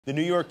The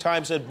New York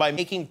Times said by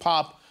making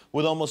pop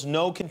with almost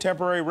no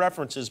contemporary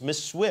references,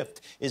 Miss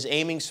Swift is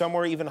aiming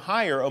somewhere even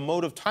higher, a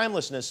mode of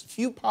timelessness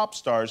few pop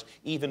stars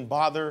even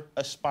bother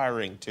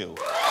aspiring to.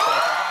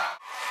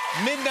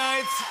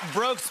 Midnights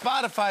broke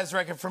Spotify's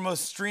record for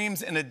most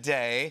streams in a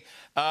day.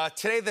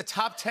 Today, the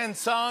top 10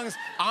 songs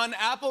on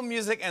Apple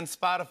Music and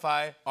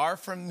Spotify are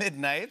from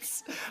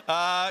Midnights.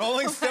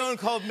 Rolling Stone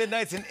called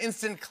Midnights an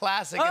instant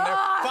classic in their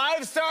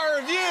 5-star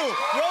review.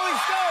 Rolling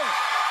Stone.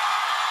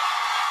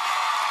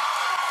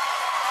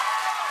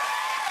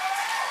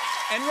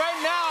 And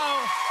right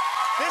now,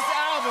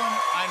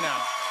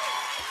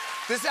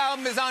 this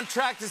album is on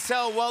track to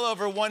sell well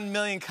over 1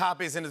 million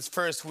copies in its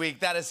first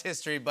week. That is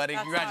history, buddy.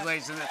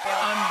 Congratulations.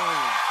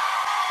 Unbelievable.